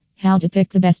How to pick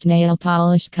the best nail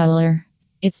polish color.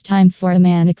 It's time for a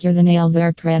manicure. The nails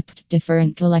are prepped,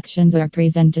 different collections are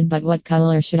presented, but what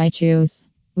color should I choose?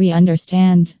 We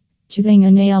understand. Choosing a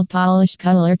nail polish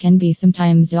color can be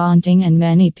sometimes daunting, and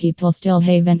many people still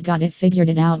haven't got it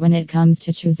figured out when it comes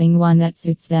to choosing one that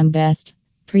suits them best.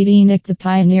 Pretty Nick, the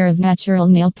pioneer of natural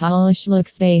nail polish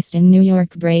looks based in New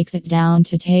York, breaks it down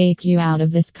to take you out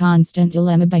of this constant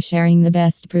dilemma by sharing the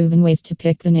best proven ways to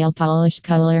pick the nail polish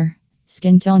color.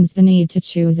 Skin tones. The need to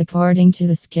choose according to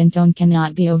the skin tone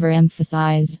cannot be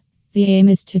overemphasized. The aim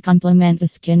is to complement the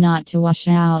skin, not to wash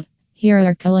out. Here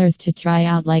are colors to try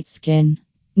out: light skin,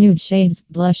 nude shades,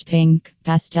 blush pink,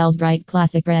 pastels, bright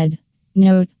classic red.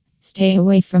 Note: stay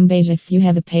away from beige if you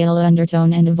have a pale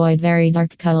undertone, and avoid very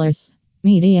dark colors.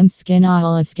 Medium skin,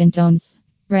 olive skin tones,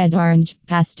 red, orange,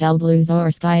 pastel blues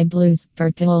or sky blues,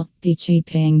 purple, peachy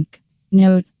pink.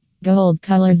 Note: gold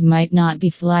colors might not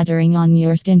be flattering on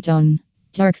your skin tone.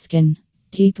 Dark skin: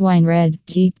 deep wine red,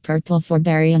 deep purple for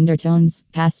berry undertones,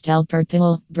 pastel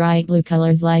purple, bright blue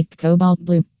colors like cobalt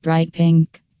blue, bright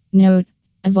pink. Note: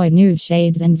 avoid nude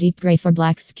shades and deep gray for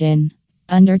black skin.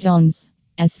 Undertones.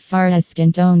 As far as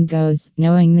skin tone goes,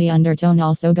 knowing the undertone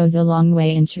also goes a long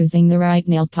way in choosing the right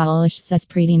nail polish, says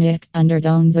Pretty Nick.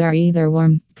 Undertones are either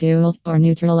warm, cool, or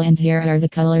neutral, and here are the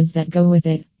colors that go with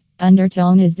it.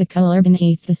 Undertone is the color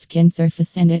beneath the skin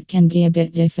surface, and it can be a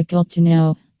bit difficult to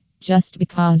know. Just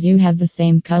because you have the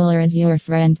same color as your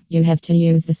friend, you have to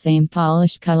use the same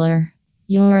polish color.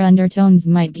 Your undertones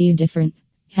might be different.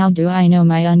 How do I know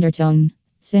my undertone?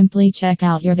 Simply check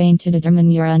out your vein to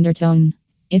determine your undertone.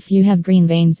 If you have green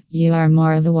veins, you are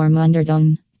more of a warm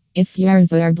undertone. If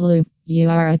yours are blue, you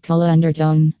are a cool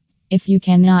undertone. If you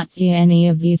cannot see any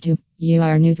of these two, you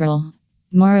are neutral.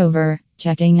 Moreover,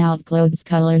 checking out clothes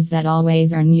colors that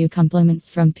always earn you compliments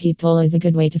from people is a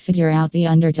good way to figure out the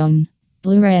undertone.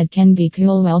 Blue red can be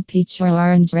cool, while peach or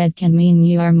orange red can mean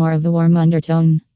you are more of a warm undertone.